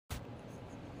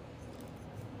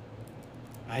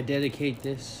I dedicate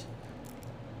this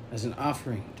as an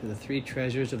offering to the three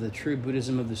treasures of the true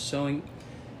Buddhism of the sowing,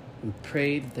 and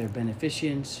pray that their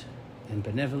beneficence and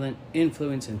benevolent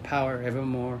influence and power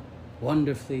evermore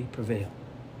wonderfully prevail.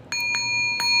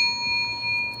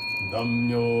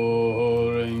 Nam-myo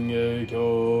Renge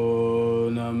Kyo,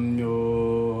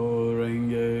 Nam-myo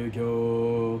Renge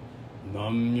Kyo,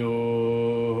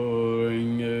 Nam-myo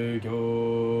Renge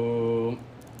Kyo.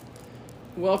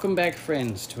 Welcome back,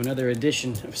 friends, to another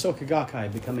edition of Soka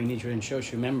Gakkai, Becoming Nichiren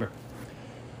Shoshu Member.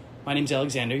 My name's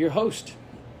Alexander, your host.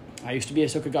 I used to be a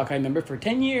Soka Gakkai member for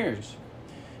 10 years.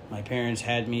 My parents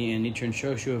had me in Nichiren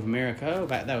Shoshu of America.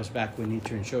 That was back when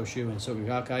Nichiren Shoshu and Soka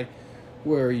Gakkai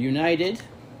were united.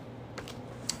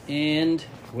 And,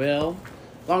 well,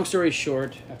 long story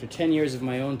short, after 10 years of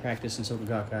my own practice in Soka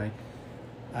Gakkai,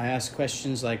 I asked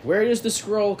questions like, where does the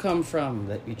scroll come from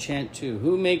that we chant to?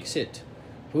 Who makes it?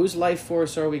 Whose life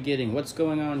force are we getting? What's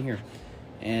going on here?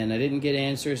 And I didn't get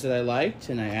answers that I liked,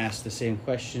 and I asked the same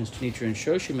questions to Nichiren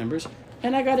Shoshu members,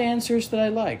 and I got answers that I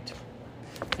liked.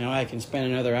 Now I can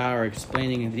spend another hour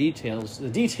explaining the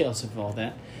details of all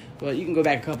that, but you can go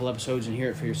back a couple episodes and hear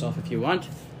it for yourself if you want.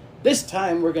 This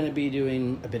time we're going to be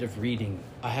doing a bit of reading.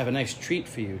 I have a nice treat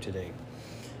for you today.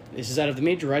 This is out of the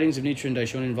Major Writings of Nichiren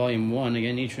Daishonin, Volume 1,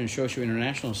 again, Nichiren Shoshu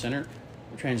International Center,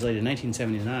 translated in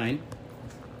 1979.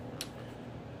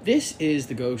 This is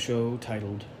the Gosho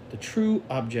titled, The True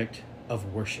Object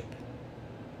of Worship.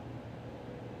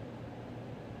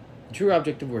 The True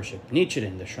Object of Worship,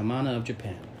 Nichiren, the Shramana of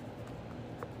Japan.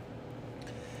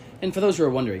 And for those who are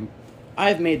wondering,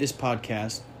 I've made this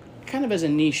podcast kind of as a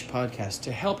niche podcast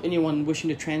to help anyone wishing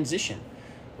to transition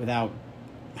without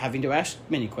having to ask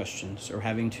many questions or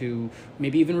having to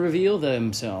maybe even reveal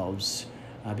themselves,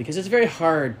 because it's very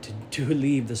hard to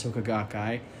leave the Soka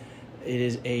Gakkai. It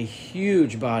is a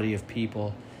huge body of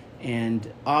people,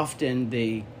 and often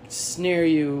they snare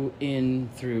you in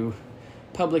through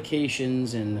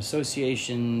publications and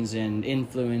associations and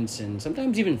influence and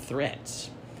sometimes even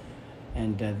threats.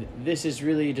 And this is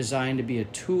really designed to be a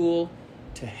tool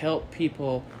to help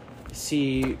people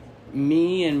see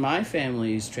me and my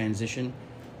family's transition.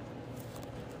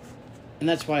 And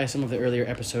that's why some of the earlier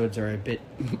episodes are a bit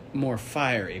more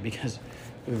fiery, because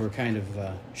we were kind of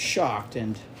shocked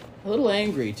and a little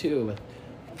angry too. But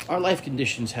our life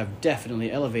conditions have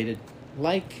definitely elevated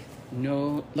like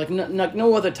no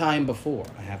other time before,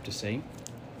 I have to say.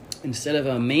 Instead of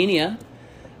a mania,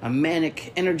 a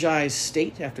manic, energized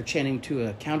state after chanting to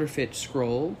a counterfeit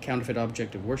scroll, counterfeit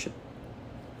object of worship,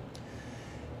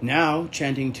 now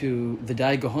chanting to the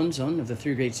Daigo Honzon of the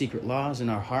Three Great Secret Laws in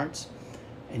our hearts,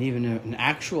 and even an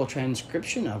actual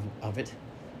transcription of it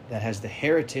that has the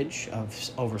heritage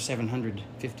of over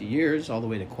 750 years, all the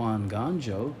way to Kwan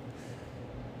Ganjo.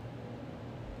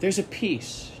 There's a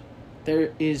peace.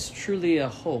 There is truly a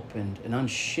hope and an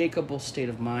unshakable state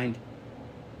of mind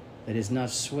that is not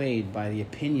swayed by the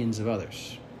opinions of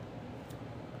others.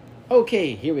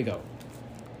 Okay, here we go.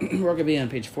 We're going to be on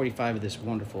page 45 of this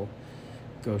wonderful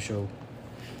Gosho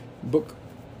book.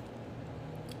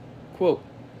 Quote,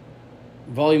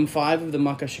 Volume 5 of the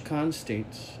Makashikan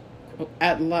states,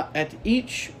 life at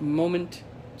each moment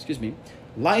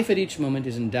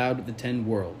is endowed with the 10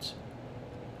 worlds.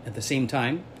 At the same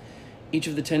time, each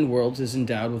of the 10 worlds is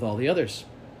endowed with all the others,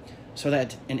 so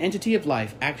that an entity of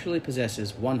life actually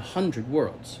possesses 100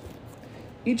 worlds.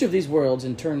 Each of these worlds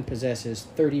in turn possesses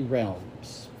 30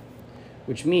 realms,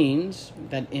 which means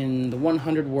that in the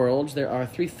 100 worlds there are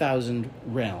 3,000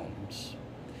 realms.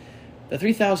 The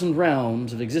 3,000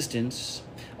 realms of existence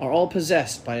are all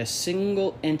possessed by a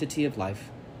single entity of life.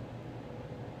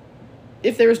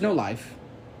 If there is no life,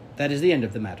 that is the end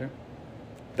of the matter.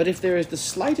 But if there is the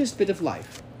slightest bit of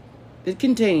life, it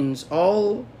contains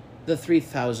all the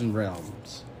 3,000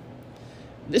 realms.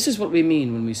 This is what we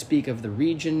mean when we speak of the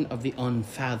region of the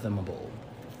unfathomable.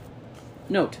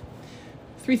 Note,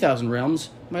 3,000 realms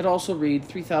might also read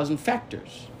 3,000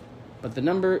 factors, but the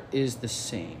number is the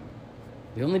same.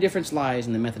 The only difference lies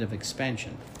in the method of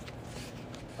expansion.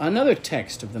 Another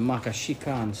text of the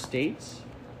Makashikan states,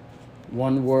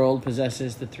 one world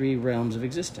possesses the 3 realms of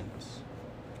existence.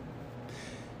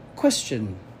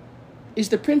 Question, is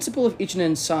the principle of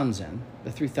Ichinen Sanzen,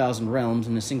 the 3,000 realms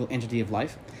in a single entity of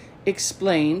life,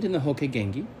 explained in the Hokke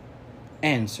Gengi?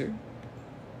 Answer,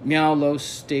 Miao Lo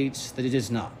states that it is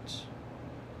not.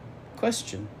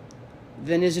 Question,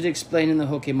 then is it explained in the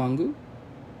Hokke Mangu?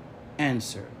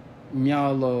 Answer,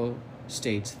 Miao Lo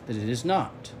states that it is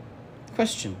not.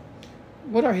 Question,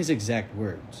 what are his exact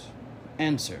words?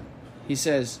 Answer, he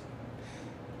says,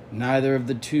 neither of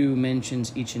the two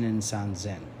mentions Ichinen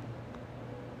Sanzen.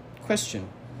 Question,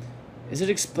 Is it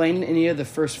explained in any of the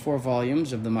first 4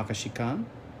 volumes of the Makashikan?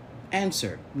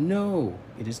 Answer: no,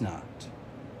 it is not.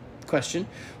 Question: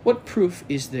 what proof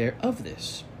is there of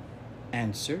this?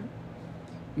 Answer: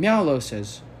 Miao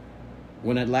says,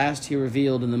 when at last he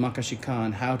revealed in the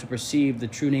Makashikan how to perceive the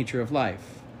true nature of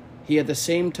life, he at the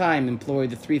same time employed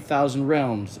the 3,000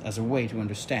 realms as a way to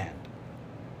understand.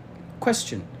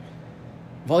 Question: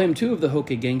 Volume 2 of the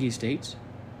Hokke Gengi states,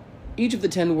 each of the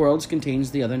 10 worlds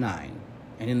contains the other 9,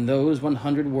 and in those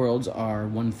 100 worlds are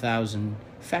 1,000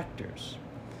 factors.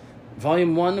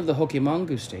 Volume 1 of the Hokke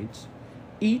Mangu states,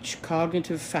 each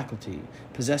cognitive faculty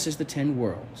possesses the 10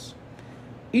 worlds,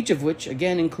 each of which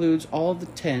again includes all the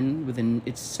 10 within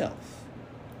itself.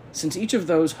 Since each of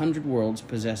those 100 worlds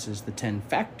possesses the 10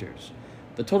 factors,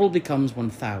 the total becomes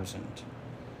 1,000.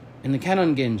 In the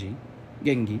Canon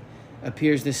Gengi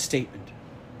appears this statement: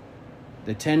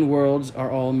 the 10 worlds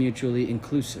are all mutually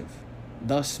inclusive,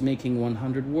 thus making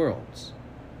 100 worlds.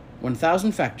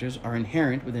 1,000 factors are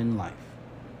inherent within life,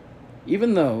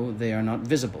 even though they are not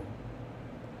visible.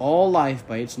 All life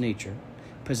by its nature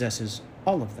possesses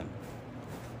all of them.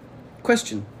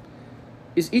 Question: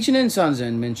 is Ichinen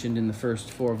Sanzen mentioned in the first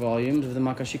 4 volumes of the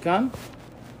Makashikan?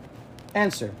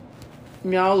 Answer: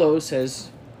 Miao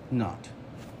says not.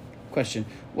 Question: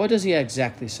 what does he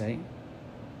exactly say?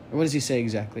 Or what does he say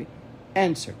exactly?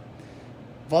 Answer: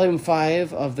 Volume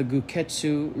 5 of the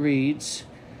Guketsu reads,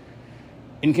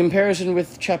 in comparison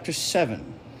with Chapter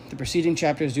 7, the preceding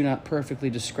chapters do not perfectly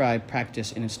describe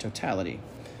practice in its totality,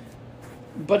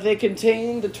 but they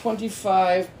contain the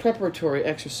 25 preparatory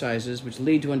exercises which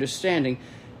lead to understanding,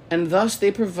 and thus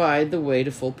they provide the way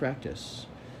to full practice.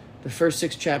 The first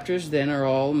 6 chapters, then, are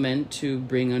all meant to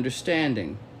bring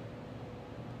understanding.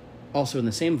 Also in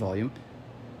the same volume,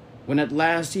 when at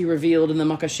last he revealed in the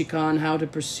Makashikan how to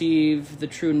perceive the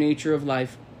true nature of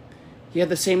life, he at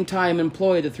the same time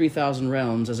employed the 3,000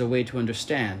 realms as a way to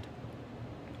understand.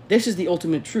 This is the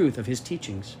ultimate truth of his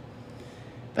teachings.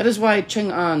 That is why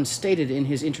Chang'an stated in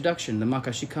his introduction, the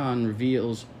Makashikan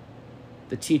reveals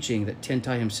the teaching that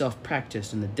Tiantai himself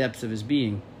practiced in the depths of his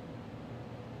being.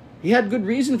 He had good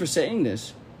reason for saying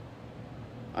this.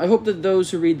 I hope that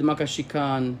those who read the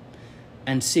Makashikan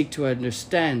and seek to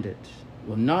understand it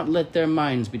will not let their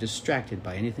minds be distracted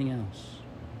by anything else.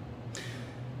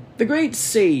 The great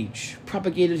sage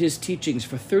propagated his teachings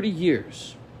for 30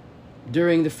 years.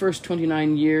 During the first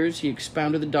 29 years, he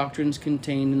expounded the doctrines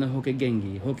contained in the Hokke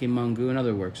Gengi, Hokke Mangu, and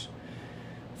other works.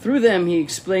 Through them, he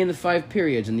explained the 5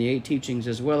 periods and the 8 teachings,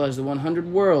 as well as the 100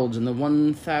 worlds and the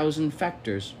 1,000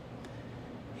 factors.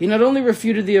 He not only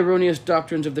refuted the erroneous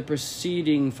doctrines of the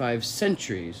preceding 5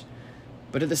 centuries,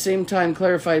 but at the same time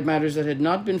clarified matters that had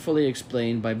not been fully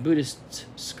explained by Buddhist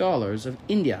scholars of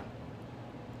India.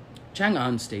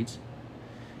 Chang'an states,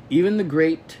 even the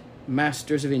great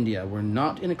masters of India were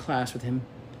not in a class with him,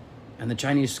 and the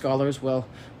Chinese scholars, well,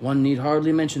 one need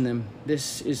hardly mention them.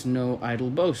 This is no idle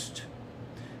boast.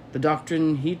 The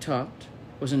doctrine he taught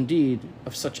was indeed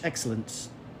of such excellence.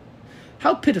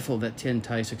 How pitiful that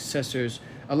Tiantai's successors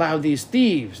allowed these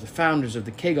thieves, the founders of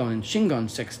the Kegon and Shingon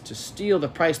sects, to steal the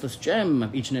priceless gem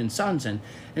of Ichinen Sanzen,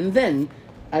 and then,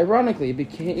 ironically,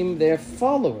 became their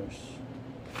followers.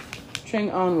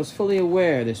 Chang'an was fully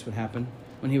aware this would happen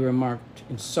when he remarked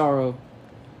in sorrow,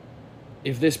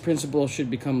 if this principle should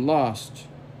become lost,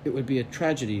 it would be a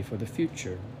tragedy for the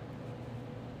future.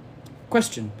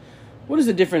 Question: what is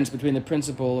the difference between the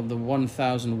principle of the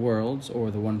 1,000 worlds, or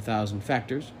the 1,000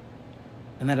 factors,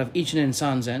 and that of Ichinen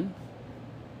Sanzen,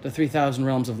 the 3,000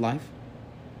 realms of life?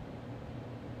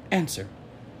 Answer: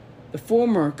 the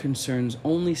former concerns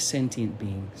only sentient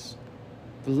beings.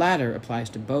 The latter applies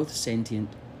to both sentient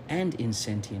and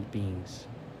insentient beings.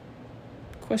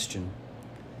 Question: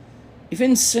 if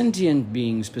insentient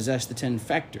beings possess the 10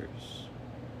 factors,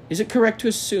 is it correct to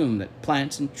assume that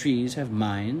plants and trees have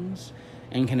minds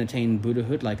and can attain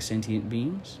Buddhahood like sentient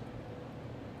beings?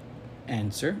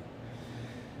 Answer: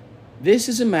 this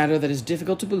is a matter that is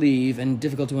difficult to believe and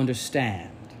difficult to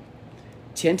understand.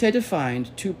 Tiantai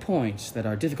defined 2 points that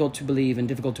are difficult to believe and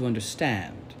difficult to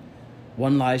understand.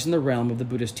 One lies in the realm of the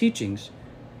Buddhist teachings,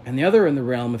 and the other in the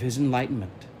realm of his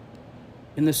enlightenment.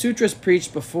 In the sutras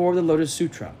preached before the Lotus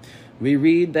Sutra, we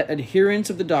read that adherents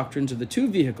of the doctrines of the 2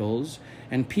 vehicles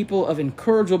and people of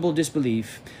incorrigible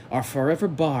disbelief are forever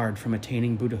barred from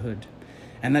attaining Buddhahood,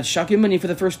 and that Shakyamuni for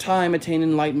the first time attained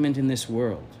enlightenment in this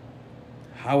world.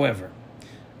 However,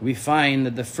 we find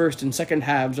that the first and second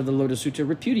halves of the Lotus Sutra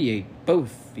repudiate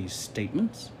both these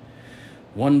statements.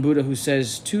 One Buddha who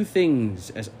says 2 things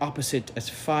as opposite as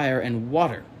fire and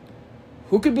water.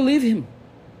 Who could believe him?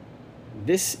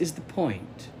 This is the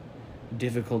point.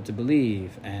 Difficult to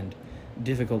believe and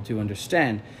difficult to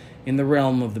understand in the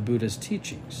realm of the Buddha's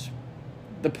teachings.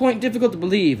 The point difficult to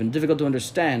believe and difficult to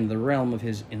understand in the realm of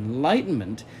his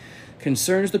enlightenment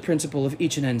concerns the principle of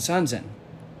Ichinen Sanzen,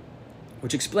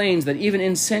 which explains that even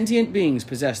insentient beings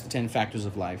possess the 10 factors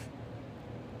of life,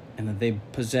 and that they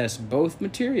possess both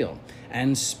material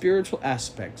and spiritual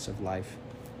aspects of life.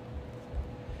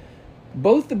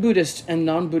 Both the Buddhist and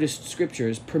non-Buddhist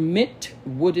scriptures permit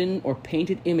wooden or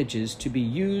painted images to be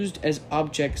used as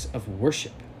objects of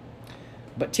worship.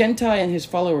 But Tiantai and his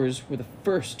followers were the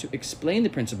first to explain the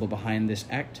principle behind this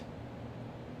act.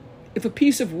 If a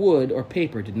piece of wood or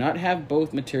paper did not have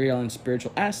both material and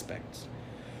spiritual aspects,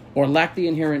 or lacked the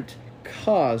inherent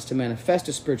cause to manifest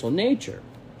a spiritual nature,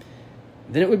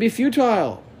 then it would be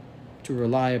futile to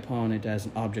rely upon it as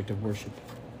an object of worship.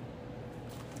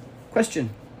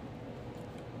 Question: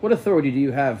 what authority do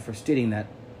you have for stating that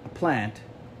a plant,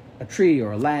 a tree,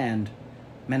 or a land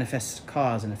manifests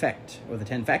cause and effect, or the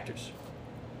 10 factors?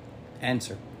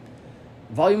 Answer: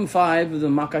 Volume 5 of the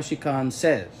Makashikan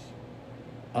says,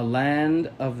 a land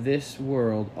of this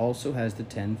world also has the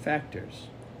 10 factors.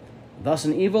 Thus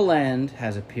an evil land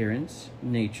has appearance,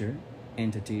 nature,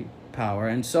 entity, power,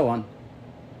 and so on.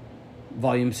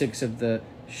 Volume 6 of the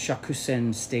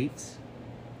Shakusen states,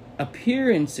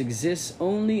 appearance exists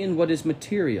only in what is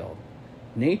material.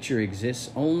 Nature exists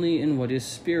only in what is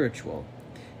spiritual.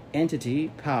 Entity,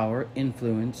 power,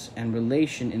 influence, and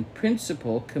relation in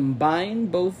principle combine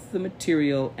both the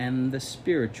material and the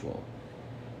spiritual.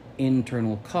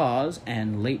 Internal cause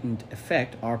and latent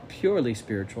effect are purely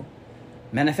spiritual.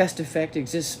 Manifest effect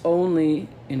exists only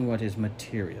in what is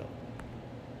material.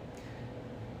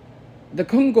 The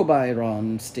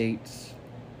Kongobairon states,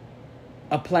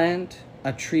 a plant,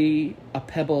 a tree, a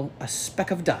pebble, a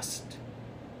speck of dust,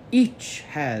 each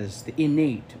has the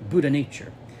innate Buddha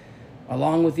nature,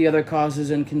 along with the other causes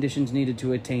and conditions needed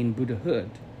to attain Buddhahood.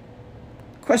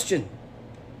 Question: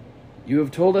 you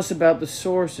have told us about the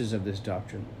sources of this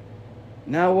doctrine.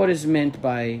 Now what is meant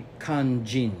by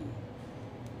Kanjin?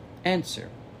 Answer: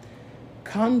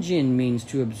 Kanjin means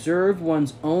to observe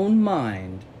one's own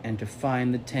mind and to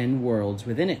find the 10 worlds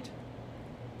within it.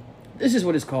 This is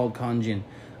what is called Kanjin,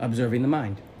 observing the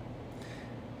mind.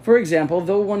 For example,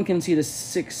 though one can see the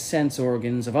 6 sense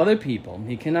organs of other people,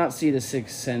 he cannot see the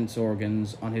 6 sense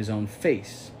organs on his own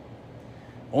face.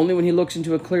 Only when he looks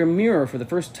into a clear mirror for the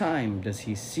first time does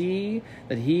he see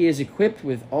that he is equipped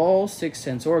with all 6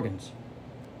 sense organs.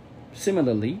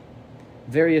 Similarly,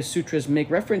 various sutras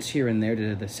make reference here and there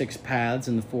to the 6 paths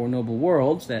and the 4 noble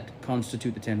worlds that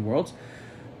constitute the 10 worlds,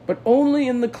 but only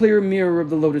in the clear mirror of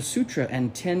the Lotus Sutra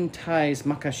and Tiantai's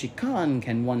Makashikan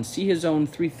can one see his own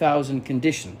 3,000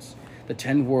 conditions, the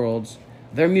 10 worlds,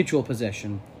 their mutual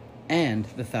possession, and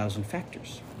the 1,000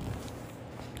 factors.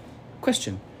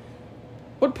 Question: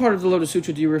 what part of the Lotus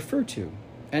Sutra do you refer to,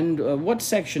 and what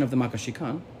section of the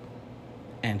Makashikan?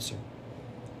 Answer: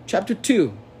 Chapter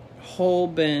 2,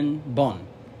 Hoben Bon,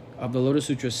 of the Lotus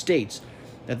Sutra states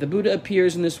that the Buddha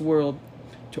appears in this world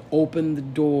to open the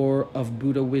door of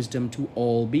Buddha wisdom to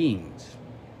all beings.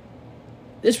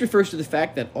 This refers to the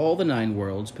fact that all the 9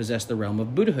 worlds possess the realm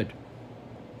of Buddhahood.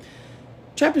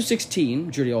 Chapter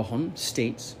 16, Juryohon,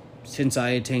 states, since I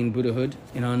attained Buddhahood,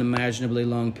 an unimaginably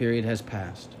long period has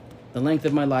passed. The length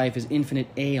of my life is infinite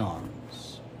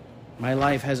aeons. My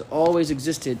life has always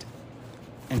existed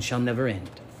and shall never end.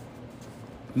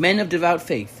 Men of devout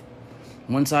faith,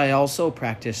 once I also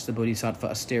practiced the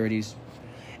Bodhisattva austerities,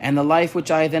 and the life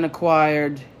which I then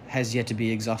acquired has yet to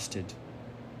be exhausted.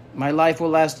 My life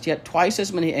will last yet twice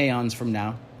as many aeons from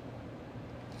now.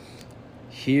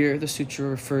 Here the sutra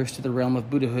refers to the realm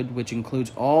of Buddhahood, which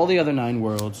includes all the other 9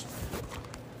 worlds.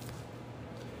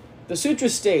 The sutra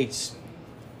states,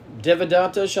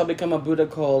 Devadatta shall become a Buddha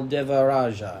called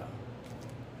Devaraja.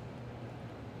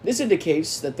 This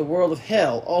indicates that the world of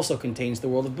hell also contains the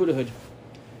world of Buddhahood.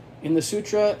 In the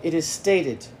sutra, it is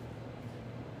stated,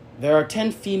 there are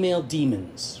 10 female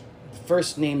demons, the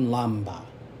first named Lamba.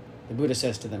 The Buddha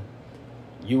says to them,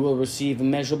 you will receive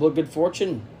immeasurable good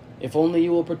fortune, if only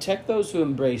you will protect those who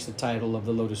embrace the title of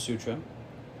the Lotus Sutra.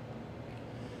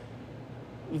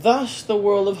 Thus, the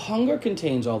world of hunger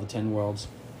contains all the 10 worlds.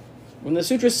 When the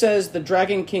sutra says the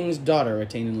Dragon King's daughter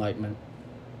attained enlightenment,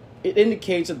 it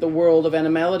indicates that the world of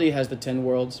animality has the 10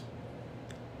 worlds.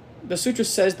 The sutra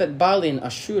says that Balin,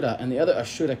 Ashura, and the other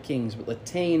Ashura kings will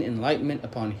attain enlightenment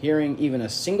upon hearing even a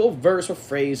single verse or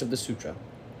phrase of the sutra.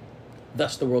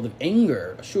 Thus, the world of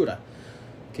anger, Ashura,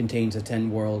 contains the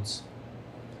 10 worlds.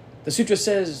 The sutra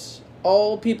says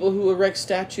all people who erect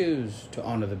statues to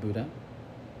honor the Buddha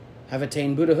have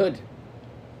attained Buddhahood,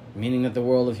 meaning that the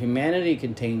world of humanity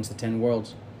contains the 10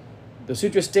 worlds. The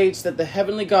sutra states that the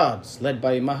heavenly gods, led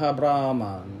by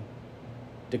Mahabrahman,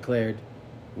 declared,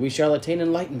 "We shall attain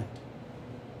enlightenment."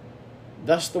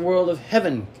 Thus the world of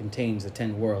heaven contains the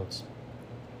 10 worlds.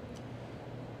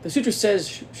 The sutra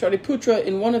says, "Shariputra,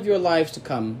 in one of your lives to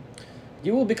come,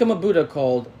 you will become a Buddha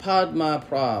called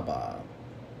Padmaprabha."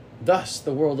 Thus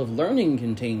the world of learning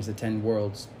contains the 10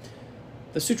 worlds.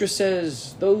 The sutra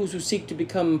says, "Those who seek to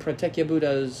become Pratyeka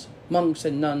Buddhas, monks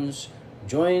and nuns,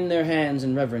 join their hands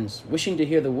in reverence, wishing to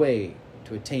hear the way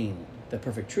to attain the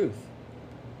perfect truth."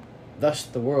 Thus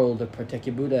the world of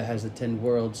Pratyeka Buddha has the 10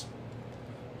 worlds.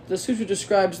 The sutra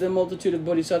describes the multitude of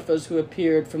bodhisattvas who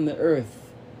appeared from the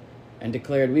earth and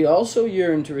declared, "We also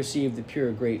yearn to receive the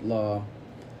pure great law."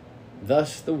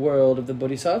 Thus the world of the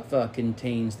bodhisattva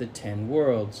contains the 10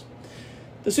 worlds.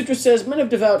 The sutra says, "Men of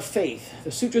devout faith,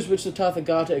 the sutras which the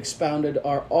Tathagata expounded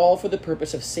are all for the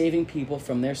purpose of saving people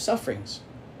from their sufferings.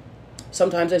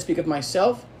 Sometimes I speak of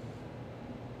myself,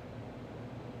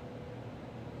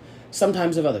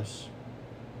 sometimes of others.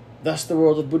 Thus the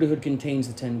world of Buddhahood contains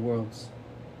the 10 worlds."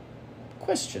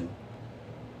 Question: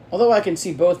 although I can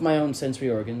see both my own sensory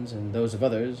organs and those of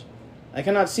others, I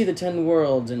cannot see the 10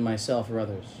 worlds in myself or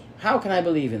others. How can I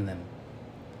believe in them?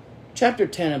 Chapter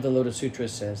 10 of the Lotus Sutra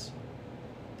says,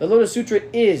 "The Lotus Sutra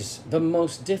is the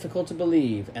most difficult to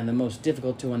believe and the most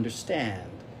difficult to understand.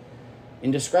 In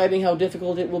describing how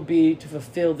difficult it will be to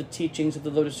fulfill the teachings of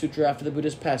the Lotus Sutra after the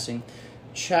Buddha's passing,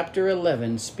 Chapter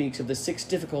 11 speaks of the 6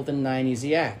 difficult and 9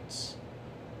 easy acts.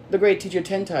 The great teacher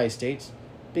Tentai states,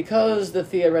 because the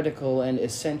theoretical and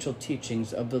essential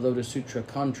teachings of the Lotus Sutra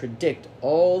contradict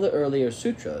all the earlier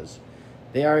sutras,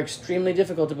 they are extremely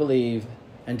difficult to believe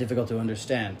and difficult to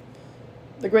understand."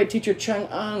 The great teacher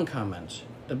Chang'an comments,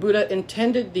 "The Buddha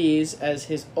intended these as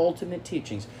his ultimate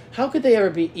teachings. How could they ever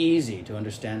be easy to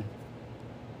understand?"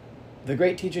 The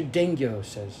great teacher Dengyo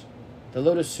says, "The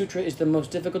Lotus Sutra is the most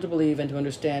difficult to believe and to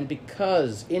understand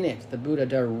because in it the Buddha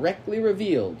directly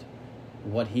revealed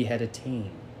what he had attained."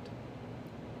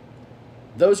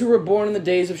 Those who were born in the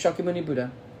days of Shakyamuni Buddha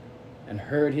and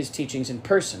heard his teachings in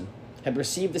person had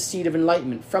received the seed of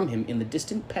enlightenment from him in the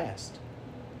distant past.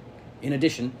 In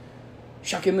addition,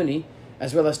 Shakyamuni,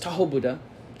 as well as Taho Buddha,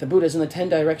 the Buddhas in the 10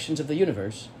 directions of the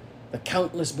universe, the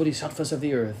countless bodhisattvas of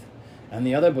the earth, and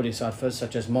the other bodhisattvas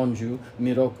such as Monju,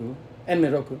 Miroku,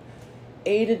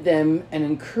 aided them and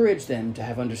encouraged them to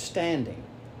have understanding.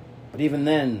 But even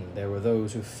then, there were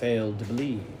those who failed to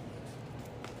believe.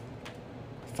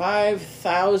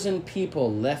 5,000 people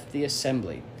left the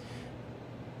assembly,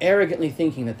 arrogantly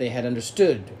thinking that they had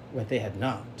understood what they had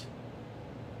not.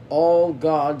 All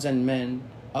gods and men,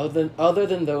 other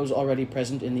than those already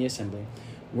present in the assembly,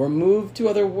 were moved to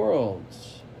other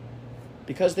worlds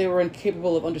because they were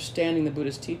incapable of understanding the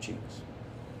Buddha's teachings.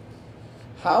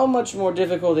 How much more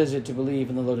difficult is it to believe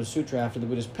in the Lotus Sutra after the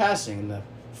Buddha's passing in the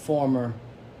former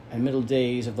and middle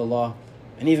days of the law,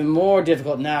 and even more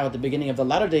difficult now at the beginning of the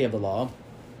latter day of the law?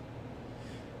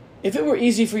 If it were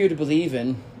easy for you to believe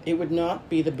in, it would not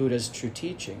be the Buddha's true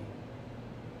teaching.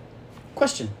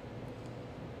 Question: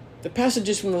 the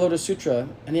passages from the Lotus Sutra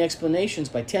and the explanations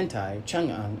by Tentai,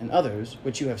 Chang'an, and others,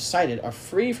 which you have cited, are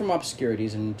free from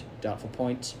obscurities and doubtful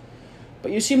points,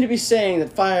 but you seem to be saying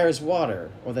that fire is water,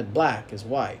 or that black is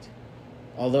white.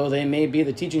 Although they may be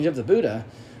the teachings of the Buddha,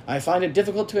 I find it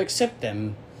difficult to accept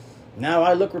them. Now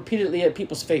I look repeatedly at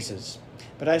people's faces,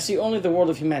 but I see only the world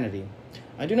of humanity.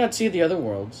 I do not see the other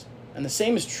worlds, and the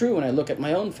same is true when I look at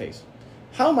my own face.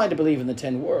 How am I to believe in the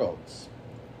 10 worlds?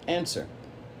 Answer: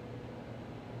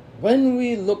 when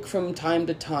we look from time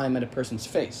to time at a person's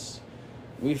face,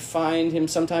 we find him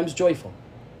sometimes joyful,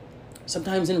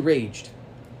 sometimes enraged,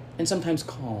 and sometimes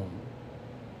calm.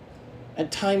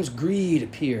 At times greed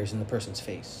appears in the person's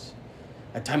face,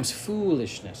 at times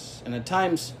foolishness, and at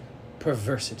times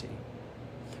perversity.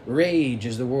 Rage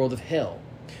is the world of hell.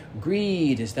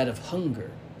 Greed is that of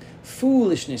hunger.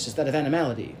 Foolishness is that of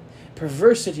animality.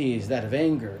 Perversity is that of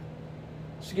anger.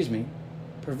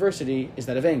 Perversity is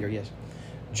that of anger, yes.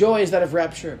 Joy is that of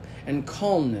rapture, and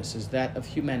calmness is that of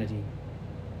humanity.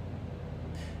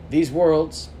 These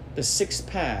worlds, the 6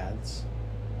 paths,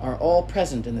 are all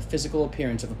present in the physical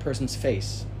appearance of a person's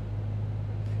face.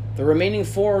 The remaining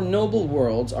 4 noble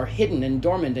worlds are hidden and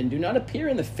dormant and do not appear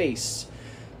in the face,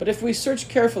 but if we search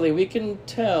carefully, we can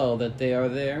tell that they are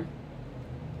there.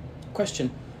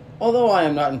 Question: although I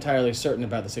am not entirely certain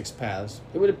about the 6 paths,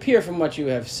 it would appear from what you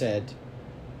have said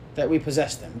that we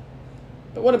possess them.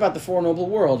 But what about the 4 noble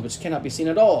worlds, which cannot be seen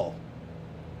at all?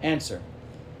 Answer: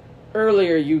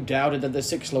 earlier you doubted that the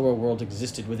 6 lower worlds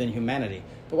existed within humanity,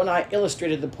 but when I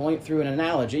illustrated the point through an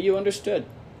analogy, you understood.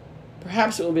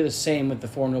 Perhaps it will be the same with the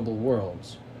 4 noble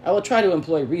worlds. I will try to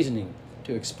employ reasoning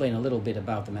to explain a little bit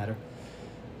about the matter.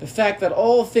 The fact that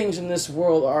all things in this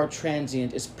world are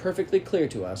transient is perfectly clear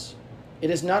to us. It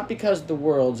is not because the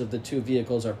worlds of the two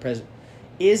vehicles are present.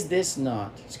 Is this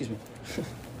not... Excuse me.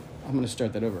 I'm going to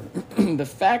start that over. The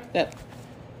fact that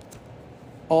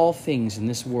all things in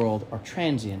this world are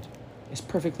transient is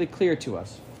perfectly clear to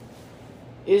us.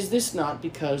 Is this not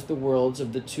because the worlds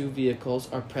of the two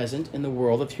vehicles are present in the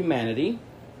world of humanity?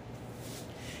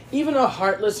 Even a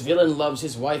heartless villain loves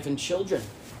his wife and children.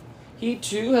 He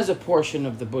too has a portion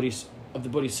of the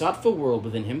Bodhisattva world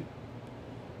within him.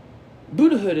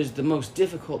 Buddhahood is the most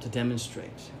difficult to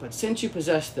demonstrate, but since you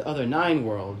possess the other 9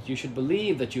 worlds, you should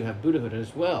believe that you have Buddhahood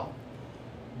as well.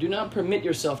 Do not permit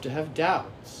yourself to have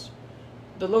doubts.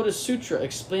 The Lotus Sutra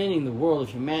explaining the world of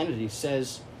humanity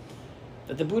says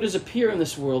that the Buddhas appear in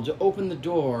this world to open the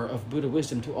door of Buddha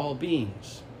wisdom to all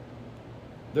beings.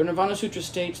 The Nirvana Sutra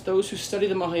states those who study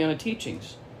the Mahayana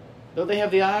teachings, though they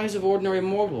have the eyes of ordinary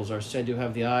mortals, are said to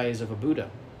have the eyes of a Buddha.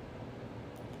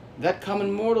 That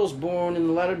common mortals born in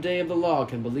the latter day of the law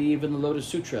can believe in the Lotus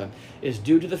Sutra is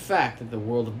due to the fact that the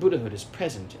world of Buddhahood is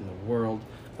present in the world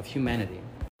of humanity.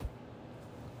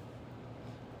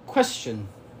 Question.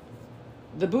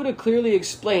 The Buddha clearly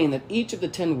explained that each of the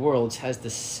 10 worlds has the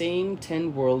same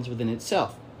 10 worlds within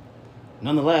itself.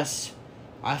 Nonetheless,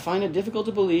 I find it difficult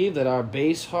to believe that our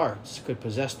base hearts could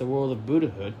possess the world of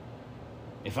Buddhahood.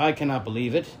 If I cannot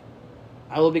believe it,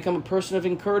 I will become a person of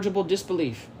incorrigible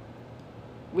disbelief.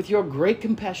 With your great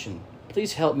compassion,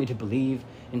 please help me to believe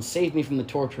and save me from the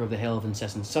torture of the hell of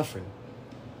incessant suffering.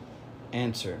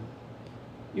 Answer.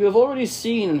 You have already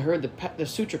seen and heard the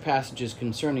sutra passages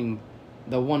concerning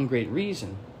the one great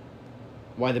reason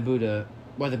why the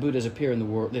Buddhas appear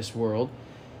in this world.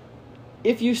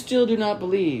 If you still do not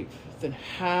believe, then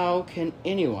how can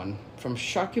anyone, from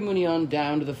Shakyamuni on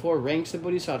down to the 4 ranks of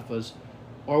bodhisattvas,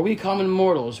 or we common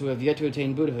mortals who have yet to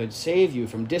attain Buddhahood, save you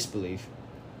from disbelief?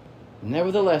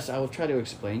 Nevertheless, I will try to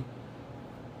explain.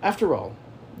 After all,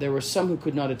 there were some who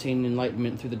could not attain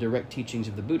enlightenment through the direct teachings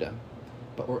of the Buddha,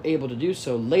 but were able to do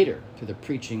so later through the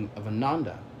preaching of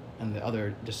Ananda and the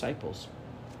other disciples.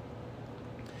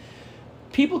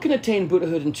 People can attain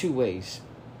Buddhahood in 2 ways: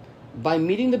 by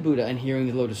meeting the Buddha and hearing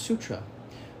the Lotus Sutra,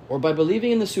 or by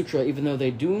believing in the Sutra even though they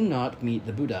do not meet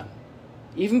the Buddha.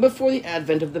 Even before the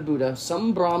advent of the Buddha,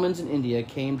 some Brahmins in India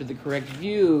came to the correct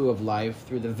view of life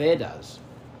through the Vedas.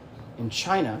 In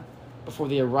China, before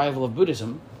the arrival of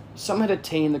Buddhism, some had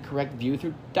attained the correct view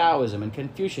through Taoism and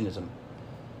Confucianism.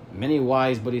 Many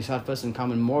wise bodhisattvas and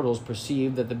common mortals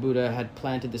perceived that the Buddha had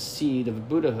planted the seed of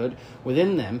Buddhahood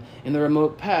within them in the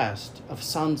remote past of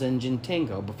Sanzen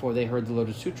Jintengo before they heard the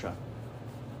Lotus Sutra.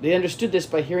 They understood this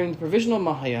by hearing the provisional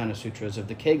Mahayana sutras of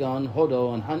the Kegon,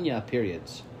 Hodo, and Hanya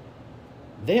periods.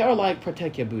 They are like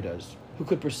Pratyeka Buddhas, who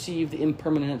could perceive the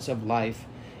impermanence of life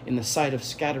in the sight of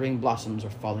scattering blossoms or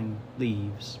falling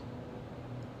leaves.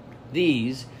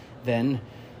 These, then,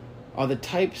 are the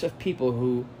types of people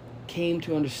who came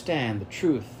to understand the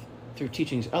truth through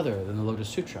teachings other than the Lotus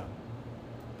Sutra.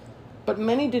 But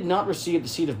many did not receive the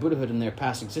seed of Buddhahood in their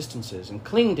past existences and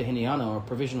cling to Hinayana or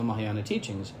provisional Mahayana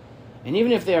teachings, and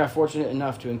even if they are fortunate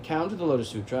enough to encounter the Lotus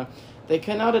Sutra, they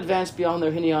cannot advance beyond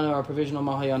their Hinayana or provisional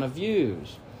Mahayana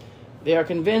views. They are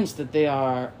convinced that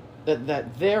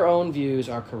that their own views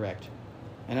are correct,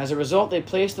 and as a result they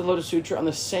place the Lotus Sutra on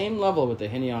the same level with the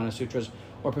Hinayana Sutras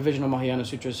or provisional Mahayana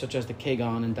Sutras such as the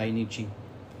Kegon and Dainichi.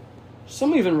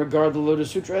 Some even regard the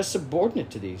Lotus Sutra as subordinate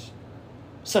to these.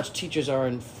 Such teachers are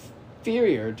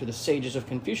inferior to the sages of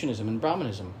Confucianism and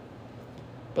Brahmanism.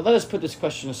 But let us put this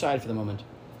question aside for the moment.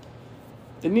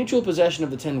 The mutual possession of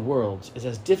the 10 worlds is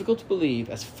as difficult to believe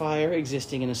as fire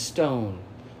existing in a stone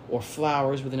or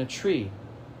flowers within a tree.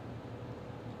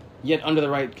 Yet under the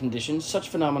right conditions, such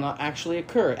phenomena actually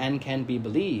occur and can be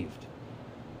believed.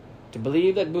 To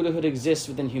believe that Buddhahood exists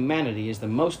within humanity is the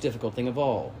most difficult thing of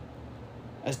all.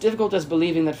 As difficult as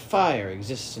believing that fire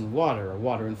exists in water or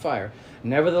water in fire.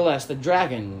 Nevertheless, the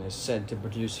dragon is said to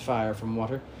produce fire from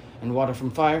water and water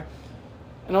from fire,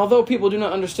 and although people do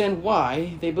not understand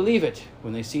why, they believe it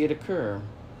when they see it occur.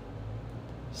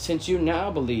 Since you now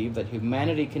believe that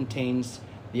humanity contains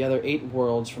the other 8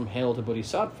 worlds from hell to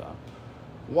Bodhisattva,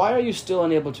 why are you still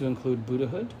unable to include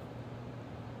Buddhahood?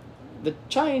 The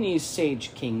Chinese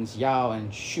sage kings Yao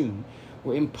and Shun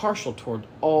were impartial toward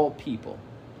all people.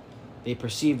 They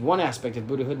perceived one aspect of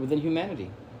Buddhahood within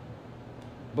humanity.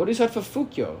 Bodhisattva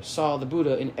Fukyo saw the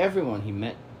Buddha in everyone he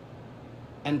met,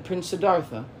 and Prince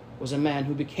Siddhartha was a man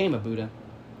who became a Buddha.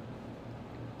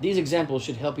 These examples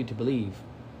should help you to believe.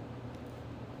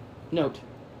 Note,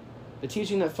 the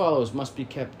teaching that follows must be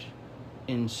kept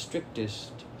in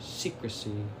strictest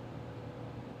secrecy.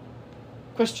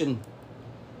 Question.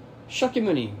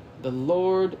 Shakyamuni, the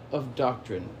Lord of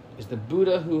Doctrine, is the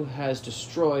Buddha who has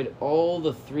destroyed all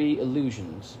the three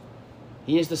illusions.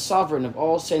 He is the sovereign of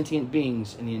all sentient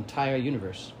beings in the entire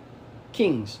universe.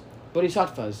 Kings,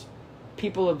 bodhisattvas,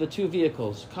 people of the two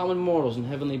vehicles, common mortals and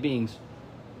heavenly beings.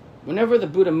 Whenever the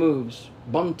Buddha moves,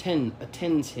 Bonten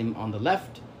attends him on the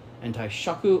left and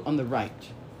Taishaku on the right.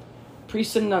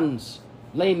 Priests and nuns,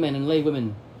 laymen and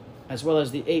laywomen, as well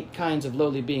as the 8 kinds of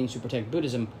lowly beings who protect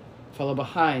Buddhism, follow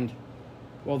behind,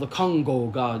 while the Kongo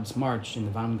gods march in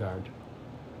the vanguard.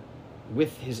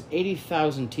 With his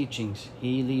 80,000 teachings,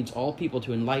 he leads all people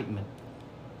to enlightenment.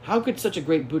 How could such a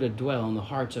great Buddha dwell in the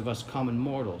hearts of us common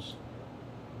mortals?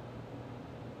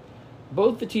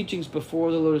 Both the teachings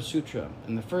before the Lotus Sutra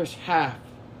and the first half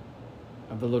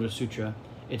of the Lotus Sutra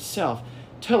itself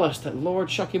tell us that Lord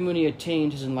Shakyamuni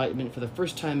attained his enlightenment for the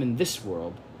first time in this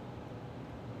world.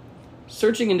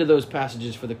 Searching into those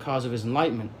passages for the cause of his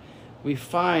enlightenment, we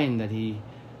find that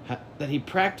he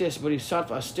practiced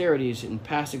bodhisattva austerities in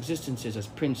past existences as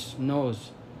Prince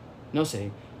Nose,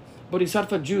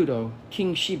 Bodhisattva Judo,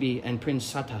 King Shibi, and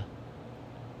Prince Sata.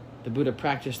 The Buddha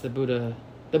practiced the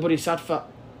Bodhisattva.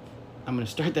 I'm going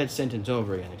to start that sentence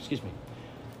over again, excuse me.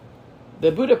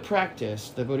 The Buddha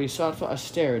practiced the Bodhisattva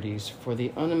austerities for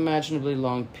the unimaginably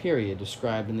long period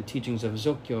described in the teachings of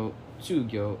Zokyo,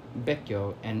 Tsugyo,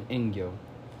 Bekyo, and Engyo.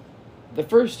 The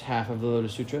first half of the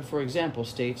Lotus Sutra, for example,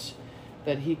 states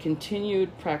that he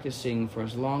continued practicing for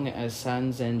as long as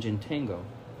Sanzen Jintengo.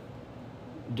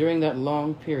 During that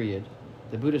long period,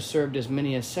 the Buddha served as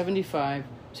many as 75,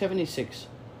 76,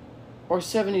 or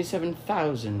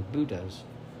 77,000 Buddhas,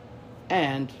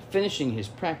 and, finishing his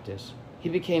practice, he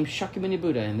became Shakyamuni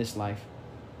Buddha in this life.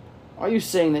 Are you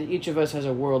saying that each of us has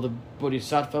a world of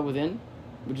bodhisattva within,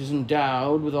 which is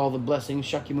endowed with all the blessings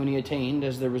Shakyamuni attained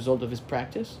as the result of his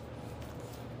practice?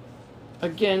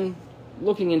 Again,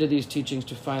 looking into these teachings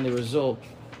to find the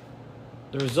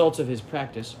results of his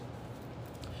practice,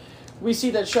 we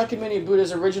see that Shakyamuni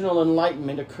Buddha's original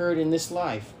enlightenment occurred in this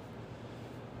life.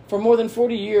 For more than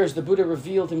 40 years, the Buddha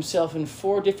revealed himself in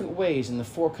 4 different ways in the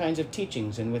 4 kinds of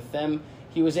teachings, and with them,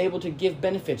 he was able to give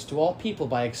benefits to all people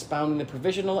by expounding the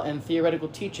provisional and theoretical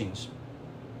teachings.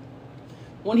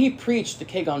 When he preached the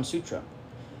Kegon Sutra,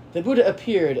 the Buddha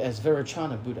appeared as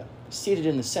Vairochana Buddha, seated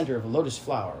in the center of a lotus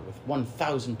flower with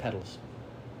 1,000 petals.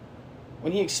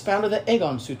 When he expounded the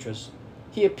Egon Sutras,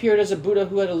 he appeared as a Buddha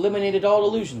who had eliminated all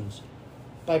illusions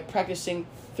by practicing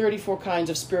 34 kinds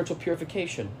of spiritual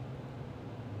purification.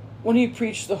 When he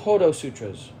preached the Hodo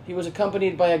Sutras, he was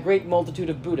accompanied by a great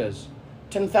multitude of Buddhas.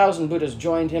 10,000 Buddhas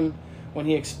joined him when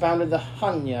he expounded the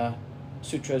Hanya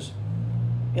Sutras.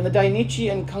 In the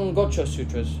Dainichi and Kangocho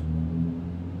Sutras,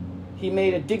 he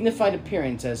made a dignified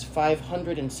appearance as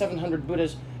 500 and 700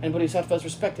 Buddhas and Bodhisattvas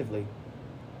respectively.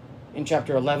 In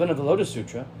chapter 11 of the Lotus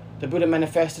Sutra, the Buddha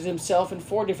manifested himself in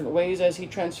 4 different ways as he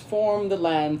transformed the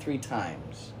land 3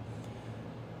 times.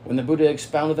 When the Buddha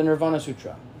expounded the Nirvana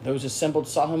Sutra, those assembled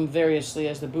saw him variously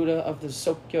as the Buddha of the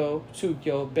Sokyo,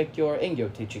 Tsugyo, Bekyo, or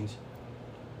Engyo teachings.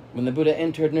 When the Buddha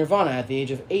entered Nirvana at the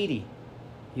age of 80,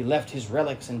 he left his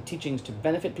relics and teachings to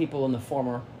benefit people in the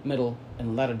former, middle,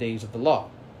 and latter days of the law.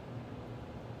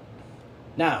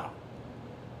 Now,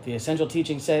 the essential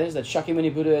teaching says that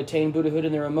Shakyamuni Buddha attained Buddhahood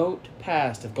in the remote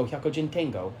past of Gohyaku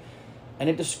Jintengo, and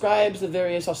it describes the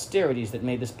various austerities that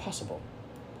made this possible.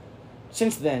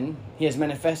 Since then, he has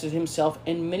manifested himself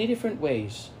in many different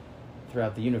ways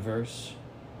throughout the universe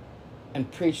and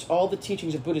preached all the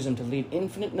teachings of Buddhism to lead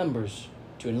infinite numbers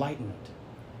to enlightenment.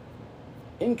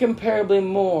 Incomparably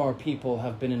more people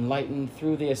have been enlightened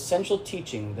through the essential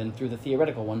teaching than through the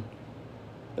theoretical one.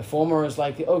 The former is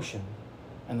like the ocean,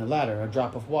 and the latter a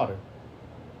drop of water.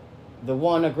 The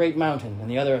one a great mountain,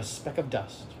 and the other a speck of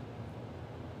dust.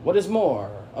 What is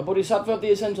more, a bodhisattva of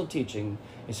the essential teaching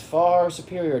is far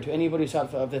superior to any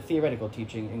bodhisattva of the theoretical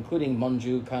teaching, including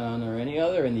Monju, Kannon, or any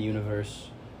other in the universe.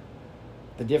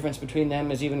 The difference between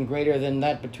them is even greater than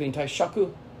that between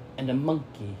Taishaku and a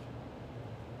monkey.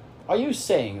 Are you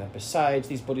saying that besides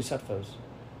these bodhisattvas,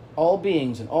 all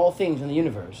beings and all things in the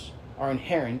universe are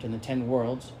inherent in the 10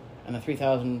 worlds and the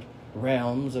 3,000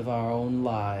 realms of our own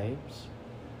lives?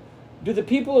 Do the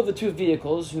people of the 2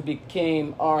 vehicles who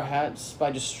became arhats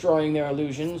by destroying their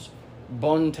illusions,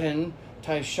 Bonten,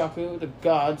 Taishaku, the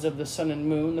gods of the sun and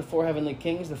moon, the 4 heavenly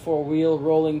kings, the 4 wheel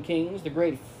rolling kings, the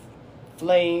great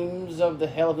flames of the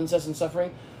hell of incessant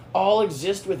suffering, all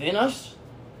exist within us?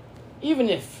 Even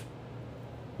if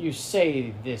you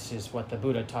say this is what the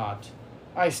Buddha taught,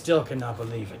 I still cannot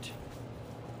believe it.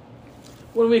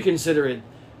 When we consider it,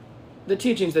 The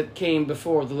teachings that came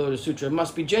before the Lotus Sutra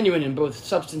must be genuine in both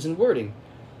substance and wording.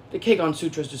 The Kegon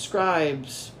Sutra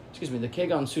describes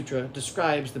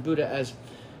the Buddha as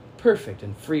perfect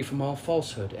and free from all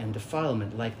falsehood and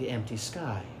defilement like the empty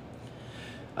sky.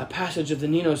 A passage of the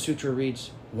Nino Sutra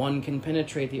reads, "One can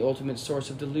penetrate the ultimate source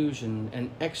of delusion and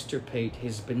extirpate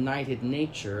his benighted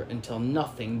nature until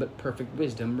nothing but perfect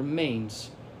wisdom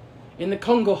remains." In the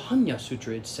Kongo Hanya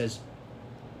Sutra it says,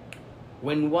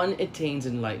 "When one attains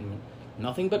enlightenment,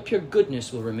 nothing but pure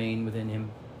goodness will remain within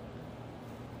him."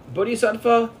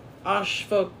 Bodhisattva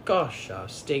Ashvagosha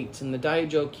states in the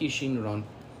Daijo Kishinron,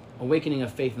 Awakening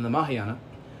of Faith in the Mahayana,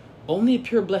 only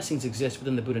pure blessings exist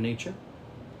within the Buddha nature.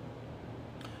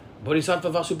 Bodhisattva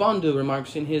Vasubandhu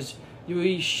remarks in his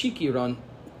Yuishikiron,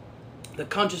 the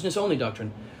consciousness-only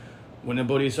doctrine, when a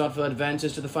bodhisattva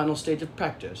advances to the final stage of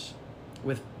practice,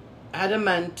 with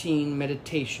adamantine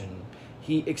meditation,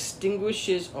 he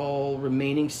extinguishes all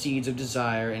remaining seeds of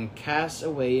desire and casts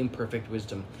away imperfect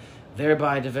wisdom,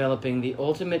 thereby developing the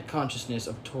ultimate consciousness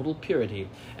of total purity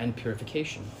and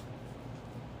purification.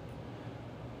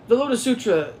 The Lotus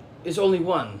Sutra is only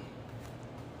one,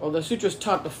 while the sutras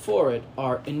taught before it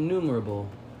are innumerable,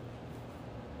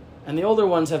 and the older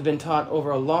ones have been taught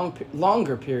over a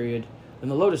longer period than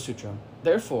the Lotus Sutra.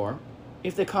 Therefore,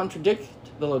 if they contradict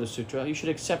the Lotus Sutra, you should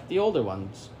accept the older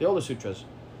sutras.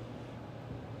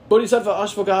 Bodhisattva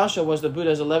Ashvagosha was the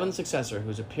Buddha's 11th successor,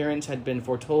 whose appearance had been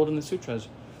foretold in the sutras.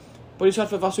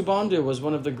 Bodhisattva Vasubandhu was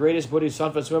one of the greatest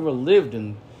bodhisattvas who ever lived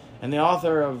and the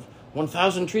author of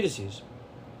 1,000 treatises.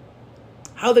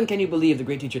 How then can you believe the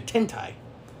great teacher Tentai,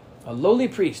 a lowly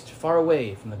priest far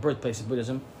away from the birthplace of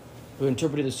Buddhism, who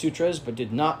interpreted the sutras but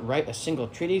did not write a single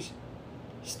treatise?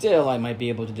 Still, I might be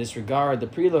able to disregard the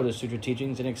pre-Lotus Sutra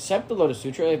teachings and accept the Lotus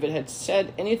Sutra if it had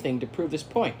said anything to prove this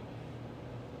point.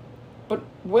 But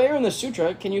where in the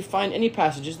sutra can you find any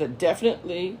passages that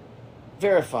definitely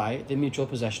verify the mutual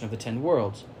possession of the 10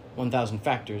 worlds, 1,000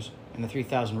 factors, and the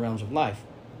 3,000 realms of life?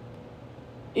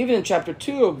 Even in chapter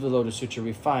 2 of the Lotus Sutra,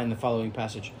 we find the following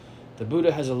passage: "The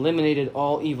Buddha has eliminated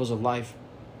all evils of life."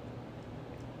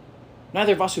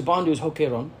 Neither Vasubandhu's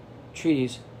Hokeron,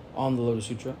 treatise on the Lotus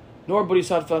Sutra, nor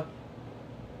Bodhisattva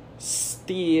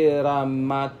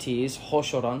Stiramati's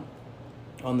Hoshoran,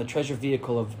 on the treasure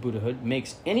vehicle of Buddhahood,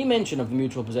 makes any mention of the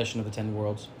mutual possession of the 10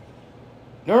 worlds.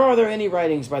 Nor are there any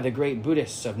writings by the great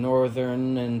Buddhists of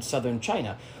northern and southern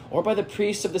China, or by the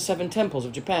priests of the 7 temples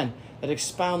of Japan, that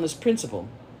expound this principle.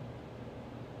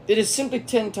 It is simply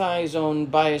Tentai's own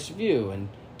biased view, and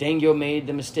Dengyo made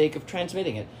the mistake of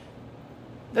transmitting it.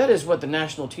 That is what the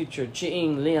national teacher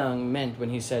Ching Liang meant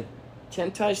when he said,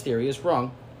 "Tentai's theory is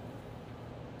wrong."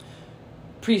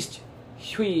 Priest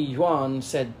Hui Yuan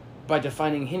said, by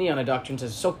defining Hinayana doctrines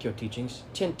as Sokyo teachings,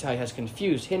 Tentai has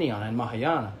confused Hinayana and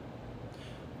Mahayana.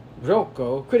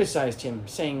 Roko criticized him,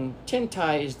 saying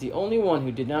Tentai is the only one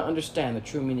who did not understand the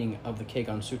true meaning of the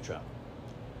Kegon Sutra.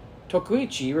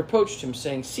 Tokuichi reproached him,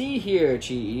 saying, "See here,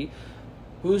 Chii,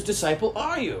 whose disciple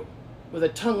are you? With a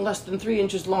tongue less than 3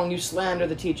 inches long, you slander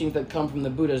the teachings that come from the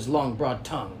Buddha's long, broad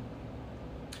tongue."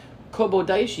 Kobo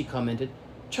Daishi commented,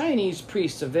 "Chinese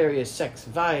priests of various sects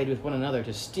vied with one another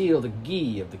to steal the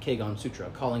gi of the Kegon Sutra,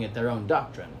 calling it their own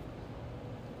doctrine."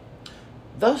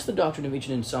 Thus, the doctrine of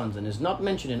Ichinen Sanzen is not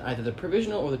mentioned in either the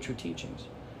provisional or the true teachings.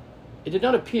 It did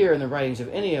not appear in the writings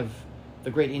of any of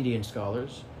the great Indian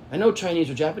scholars, and no Chinese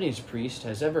or Japanese priest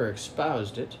has ever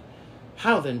espoused it.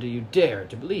 How then do you dare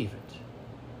to believe it?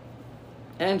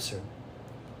 Answer: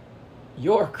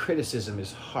 your criticism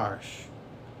is harsh.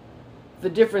 The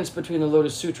difference between the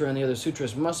Lotus Sutra and the other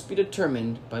sutras must be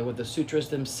determined by what the sutras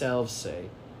themselves say.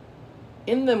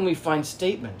 In them we find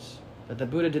statements that the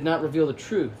Buddha did not reveal the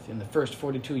truth in the first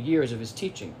 42 years of his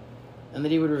teaching, and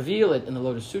that he would reveal it in the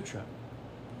Lotus Sutra.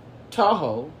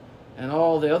 Tahoe and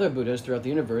all the other Buddhas throughout the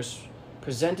universe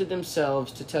presented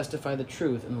themselves to testify the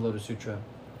truth in the Lotus Sutra,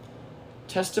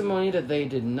 testimony that they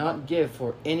did not give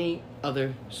for any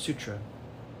other sutra.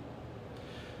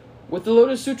 With the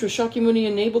Lotus Sutra, Shakyamuni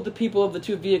enabled the people of the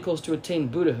 2 vehicles to attain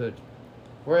Buddhahood,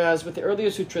 whereas with the earlier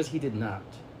sutras he did not.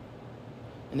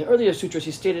 In the earlier sutras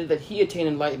he stated that he attained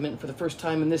enlightenment for the first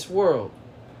time in this world,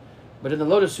 but in the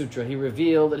Lotus Sutra he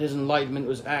revealed that his enlightenment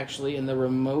was actually in the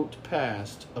remote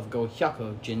past of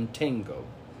Gohyaku Jintengo.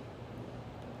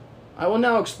 I will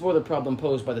now explore the problem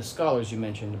posed by the scholars you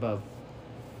mentioned above.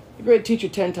 The great teacher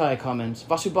Tentai comments,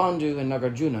 Vasubandhu and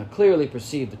Nagarjuna clearly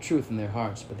perceived the truth in their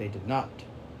hearts, but they did not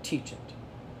teach it.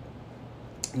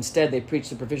 Instead, they preached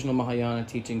the provisional Mahayana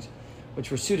teachings,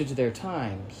 which were suited to their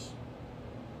times.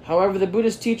 However, the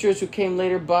Buddhist teachers who came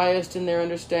later biased in their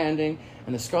understanding,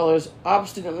 and the scholars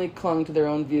obstinately clung to their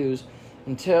own views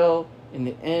until In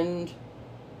the end,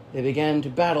 they began to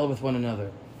battle with one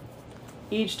another.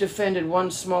 Each defended one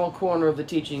small corner of the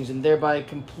teachings and thereby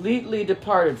completely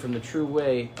departed from the true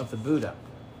way of the Buddha.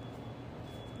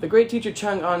 The great teacher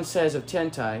Chang'an says of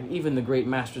Tiantai, even the great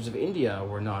masters of India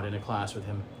were not in a class with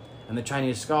him, and the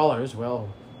Chinese scholars,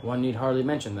 well, one need hardly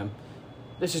mention them.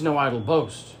 This is no idle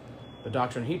boast. The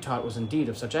doctrine he taught was indeed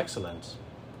of such excellence.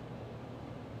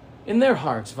 In their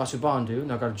hearts, Vasubandhu,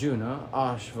 Nagarjuna,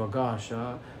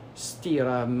 Ashvaghosha,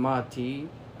 Stiramati,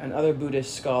 and other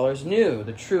Buddhist scholars knew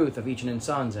the truth of Ichinen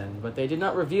Sanzen, but they did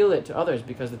not reveal it to others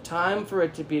because the time for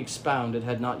it to be expounded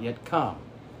had not yet come.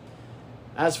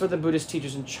 As for the Buddhist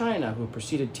teachers in China who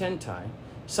preceded Tiantai,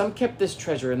 some kept this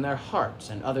treasure in their hearts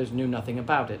and others knew nothing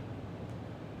about it.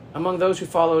 Among those who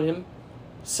followed him,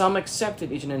 some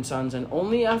accepted Ichinen Sanzen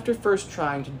only after first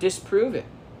trying to disprove it,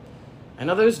 and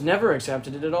others never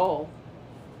accepted it at all.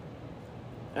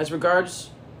 As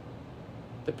regards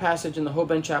the passage in the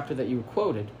Hoben chapter that you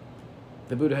quoted,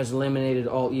 the Buddha has eliminated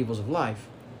all evils of life.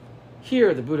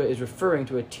 Here, the Buddha is referring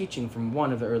to a teaching from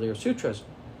one of the earlier sutras.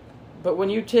 But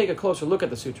when you take a closer look at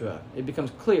the sutra, it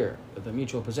becomes clear that the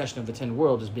mutual possession of the 10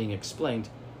 worlds is being explained.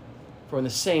 For in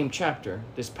the same chapter,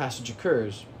 this passage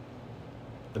occurs.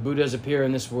 The Buddhas appear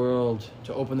in this world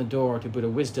to open the door to Buddha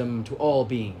wisdom to all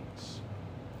beings.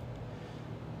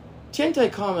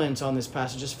 Tiantai comments on this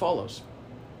passage as follows.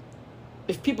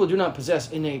 If people do not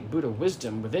possess innate Buddha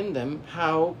wisdom within them,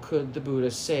 how could the Buddha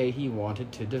say he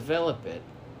wanted to develop it?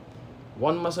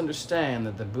 One must understand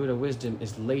that the Buddha wisdom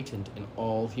is latent in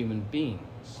all human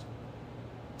beings.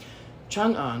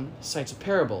 Chang'an cites a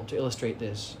parable to illustrate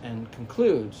this and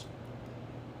concludes,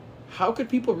 how could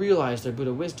people realize their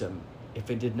Buddha wisdom if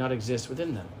it did not exist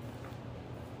within them?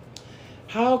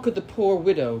 How could the poor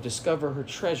widow discover her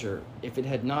treasure if it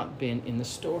had not been in the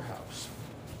storehouse?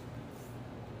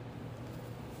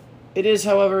 It is,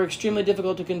 however, extremely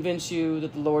difficult to convince you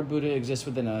that the Lord Buddha exists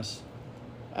within us,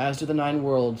 as do the 9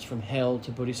 worlds from hell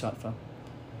to Bodhisattva.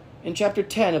 In chapter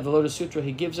 10 of the Lotus Sutra,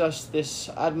 he gives us this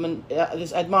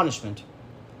admonishment.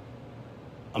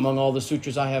 Among all the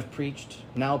sutras I have preached,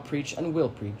 now preach, and will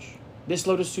preach, this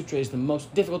Lotus Sutra is the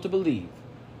most difficult to believe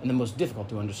and the most difficult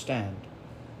to understand.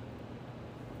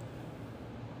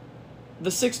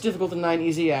 The 6 difficult and 9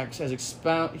 easy acts, as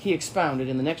he expounded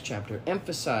in the next chapter,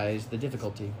 emphasize the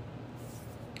difficulty.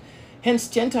 Hence,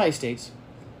 Tiantai states,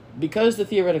 because the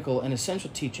theoretical and essential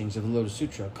teachings of the Lotus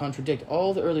Sutra contradict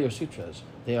all the earlier sutras,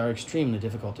 they are extremely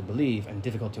difficult to believe and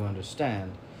difficult to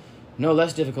understand, no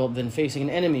less difficult than facing an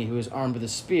enemy who is armed with a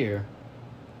spear.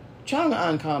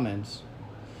 Chang'an comments,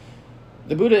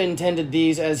 the Buddha intended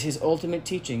these as his ultimate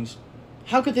teachings.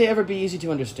 How could they ever be easy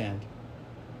to understand?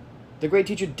 The great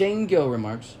teacher Dengyo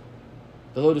remarks,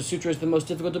 the Lotus Sutra is the most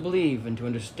difficult to believe and to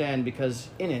understand because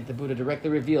in it the Buddha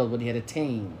directly revealed what he had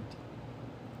attained.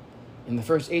 In the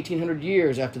first 1800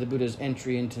 years after the Buddha's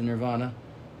entry into nirvana,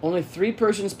 only 3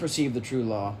 persons perceived the true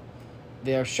law.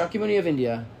 They are Shakyamuni of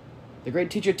India, the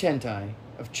great teacher Tiantai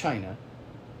of China,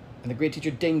 and the great teacher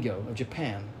Dengyo of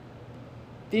Japan.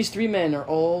 These 3 men are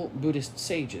all Buddhist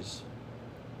sages.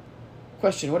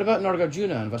 Question, what about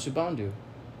Nagarjuna and Vasubandhu?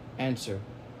 Answer,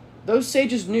 those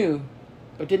sages knew,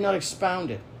 but did not expound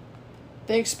it.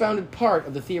 They expounded part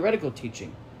of the theoretical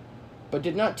teaching, but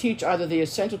did not teach either the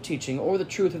essential teaching or the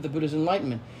truth of the Buddha's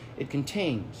enlightenment it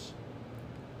contains.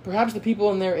 Perhaps the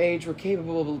people in their age were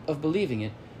capable of believing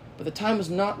it, but the time was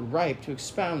not ripe to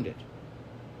expound it.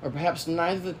 Or perhaps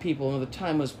neither the people nor the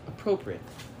time was appropriate.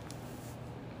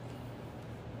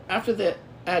 After the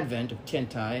advent of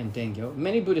Tiantai and Dengyo,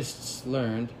 many Buddhists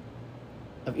learned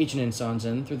of Ichinen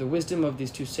Sanzen through the wisdom of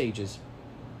these 2 sages.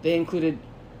 They included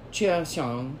Chia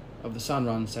Xiang of the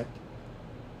Sanran sect,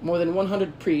 more than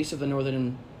 100 priests of the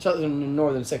southern and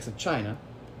northern sects of China,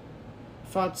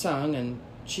 Fa Tsang and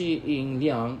Qi Ying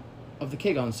Liang of the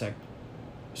Kegon sect,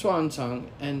 Xuan Tsang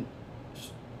and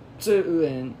Zi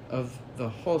Yuan of the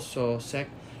Hosso sect,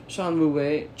 Shan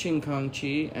Wuwei, Qing Kang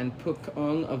Qi, and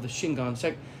Pukong of the Shingon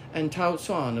sect, and Tao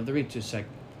Xuan of the Ritsu sect.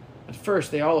 At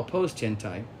first, they all opposed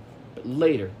Tiantai, but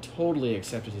later totally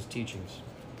accepted his teachings.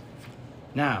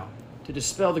 Now, to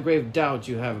dispel the grave doubts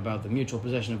you have about the mutual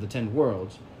possession of the 10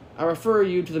 worlds, I refer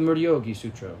you to the Muryogi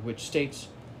Sutra, which states,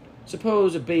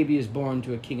 suppose a baby is born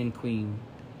to a king and queen.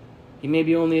 He may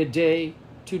be only a day,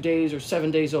 2 days, or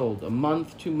 7 days old, a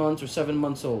month, 2 months, or 7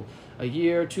 months old, a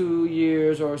year, 2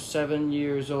 years, or 7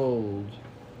 years old.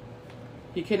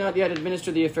 He cannot yet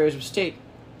administer the affairs of state,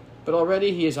 but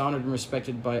already he is honored and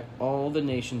respected by all the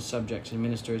nation's subjects and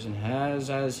ministers, and has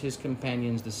as his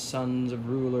companions the sons of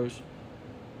rulers.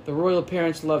 The royal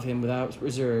parents love him without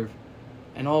reserve,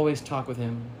 and always talk with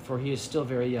him, for he is still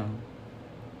very young.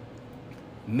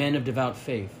 men of devout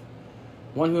faith.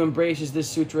 One who embraces this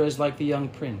sutra is like the young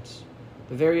prince.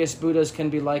 The various Buddhas can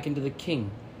be likened to the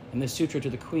king, and the sutra to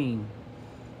the queen.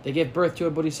 They give birth to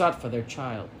a bodhisattva, their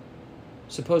child.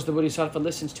 Suppose the bodhisattva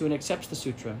listens to and accepts the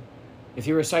sutra. If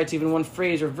he recites even one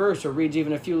phrase or verse, or reads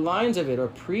even a few lines of it, or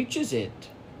preaches it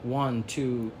 1,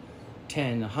 2,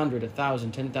 10, 100,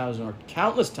 1,000, 10,000, or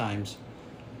countless times,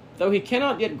 though he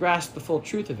cannot yet grasp the full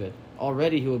truth of it,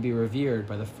 already he will be revered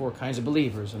by the 4 kinds of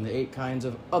believers and the 8 kinds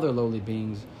of other lowly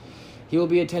beings. He will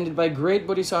be attended by great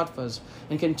bodhisattvas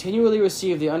and continually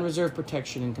receive the unreserved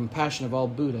protection and compassion of all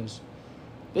Buddhas.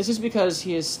 This is because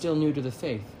he is still new to the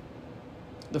faith.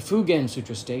 The Fugen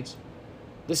Sutra states,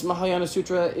 "This Mahayana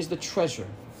Sutra is the treasure,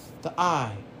 the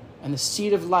eye, and the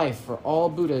seed of life for all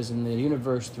Buddhas in the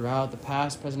universe throughout the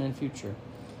past, present, and future.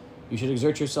 You should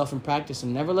exert yourself in practice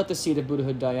and never let the seed of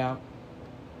Buddhahood die out."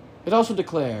 It also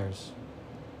declares,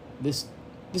 this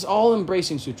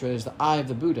all-embracing sutra is the eye of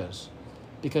the Buddhas,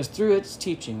 because through its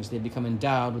teachings they become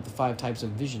endowed with the 5 types of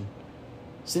vision.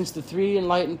 Since the 3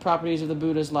 enlightened properties of the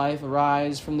Buddha's life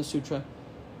arise from the sutra,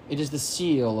 it is the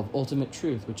seal of ultimate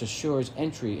truth which assures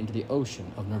entry into the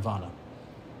ocean of nirvana.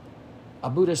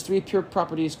 A Buddha's 3 pure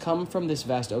properties come from this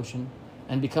vast ocean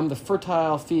and become the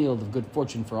fertile field of good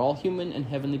fortune for all human and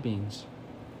heavenly beings.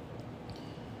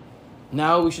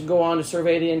 Now we should go on to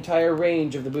survey the entire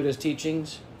range of the Buddha's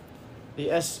teachings, the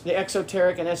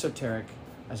exoteric and esoteric,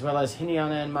 as well as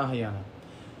Hinayana and Mahayana.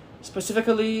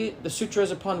 Specifically, the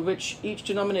sutras upon which each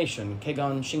denomination,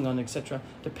 Kegon, Shingon, etc.,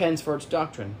 depends for its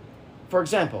doctrine. For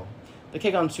example, the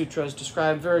Kegon Sutras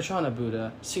describe Vairocana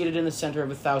Buddha seated in the center of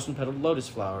a 1,000-petaled lotus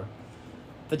flower.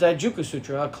 The Daijuku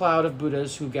Sutra, a cloud of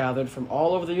Buddhas who gathered from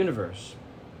all over the universe.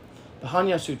 The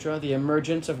Hanya Sutra, the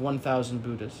emergence of 1,000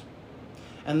 Buddhas.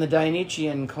 And the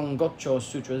Dainichi and Kongocho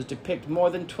Sutras depict more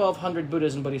than 1,200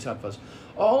 Buddhas and Bodhisattvas.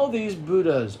 All these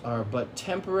Buddhas are but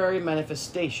temporary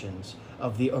manifestations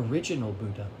of the original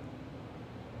Buddha.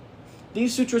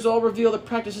 These sutras all reveal the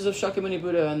practices of Shakyamuni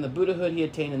Buddha and the Buddhahood he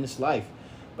attained in this life,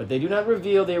 but they do not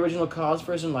reveal the original cause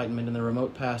for his enlightenment in the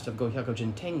remote past of Gohyaku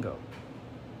Jintengo.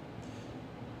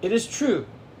 It is true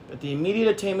that the immediate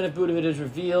attainment of Buddhahood is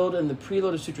revealed in the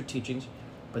pre-Lotus Sutra teachings,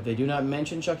 but they do not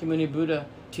mention Shakyamuni Buddha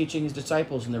teaching his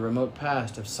disciples in the remote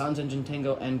past of Sanzen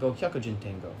Jintengo and Gohyaku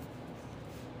Jintengo.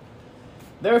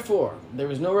 Therefore, there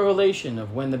is no revelation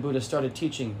of when the Buddha started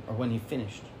teaching or when he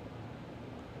finished.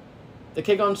 The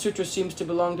Kegon Sutra seems to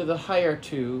belong to the higher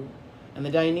 2, and the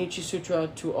Dainichi Sutra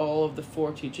to all of the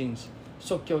 4 teachings,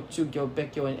 Sokyo, Tsugyo,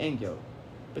 Bekkyo, and Engyo.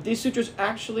 But these sutras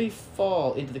actually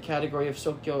fall into the category of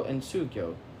Sokyo and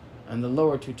Tsugyo, and the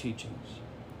lower two teachings,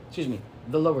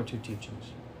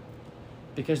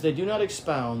 because they do not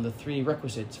expound the 3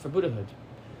 requisites for Buddhahood: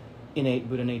 innate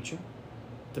Buddha nature,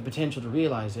 the potential to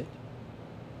realize it,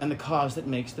 and the cause that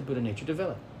makes the Buddha nature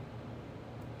develop.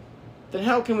 Then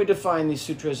how can we define these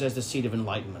sutras as the seed of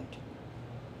enlightenment?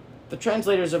 The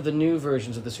translators of the new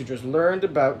versions of the sutras learned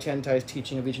about Tiantai's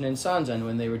teaching of Ichinen Sanzen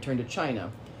when they returned to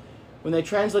China. When they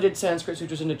translated Sanskrit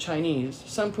sutras into Chinese,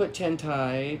 some put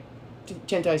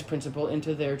Tiantai's principle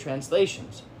into their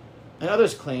translations, and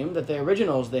others claimed that the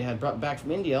originals they had brought back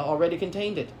from India already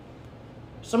contained it.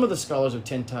 Some of the scholars of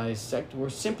Tiantai's sect were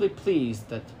simply pleased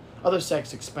that other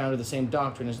sects expounded the same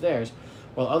doctrine as theirs,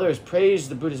 while others praised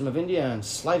the Buddhism of India and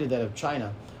slighted that of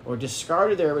China, or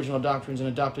discarded their original doctrines and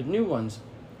adopted new ones.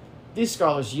 These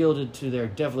scholars yielded to their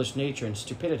devilish nature and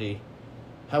stupidity.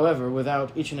 However,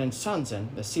 without Ichinen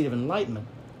Sanzen, the seed of enlightenment,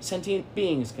 sentient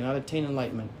beings cannot attain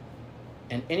enlightenment,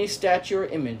 and any statue or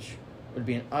image would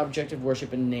be an object of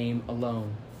worship in name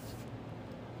alone.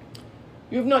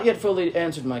 You have not yet fully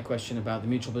answered my question about the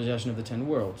mutual possession of the 10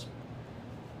 worlds.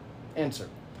 Answer.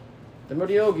 The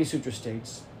Muryogi Sutra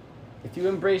states, if you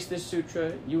embrace this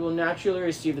sutra, you will naturally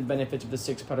receive the benefits of the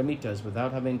 6 paramitas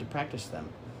without having to practice them.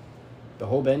 The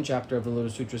Hoben chapter of the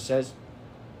Lotus Sutra says,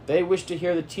 they wish to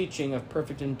hear the teaching of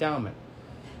perfect endowment.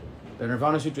 The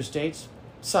Nirvana Sutra states,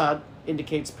 Sad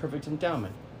indicates perfect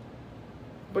endowment.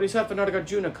 Bodhisattva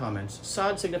Nagarjuna comments,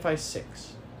 Sad signifies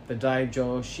 6. The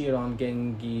Daijo Shiron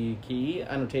Gengi Ki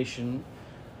annotation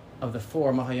of the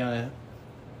 4 Mahayana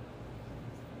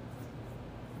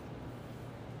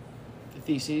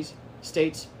theses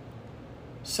states,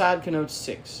 Sad connotes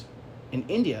 6. In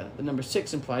India, the number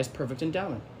 6 implies perfect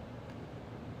endowment.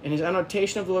 In his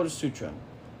annotation of the Lotus Sutra,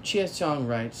 Chia Tsang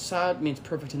writes, Sad means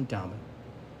perfect endowment.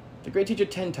 The great teacher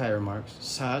Tentai remarks,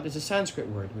 Sad is a Sanskrit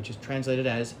word which is translated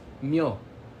as myo.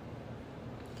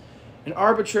 An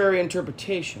arbitrary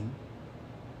interpretation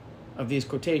of these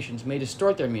quotations may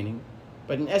distort their meaning,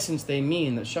 but in essence they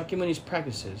mean that Shakyamuni's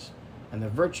practices and the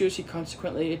virtues he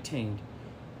consequently attained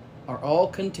are all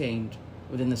contained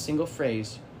within the single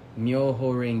phrase,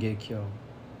 Myoho Renge Kyo.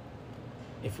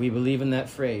 If we believe in that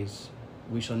phrase,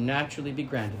 we shall naturally be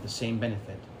granted the same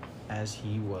benefit as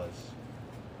he was.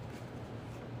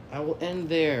 I will end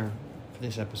there for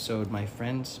this episode, my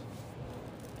friends.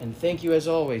 And thank you as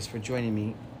always for joining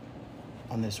me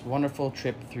on this wonderful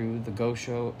trip through the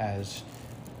Gosho as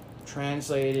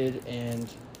translated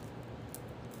and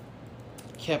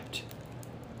kept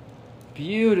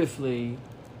beautifully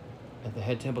at the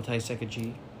head temple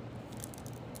Taisekaji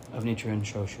of Nichiren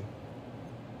Shoshu.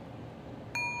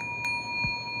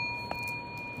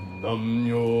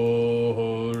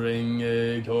 Nam-myoho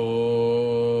Renge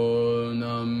Kyo,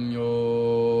 Nam-myoho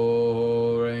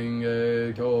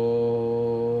Renge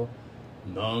Kyo,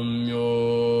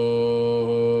 Nam-myoho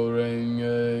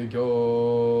Renge Kyo.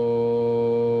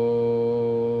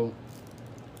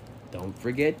 Don't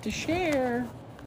forget to share.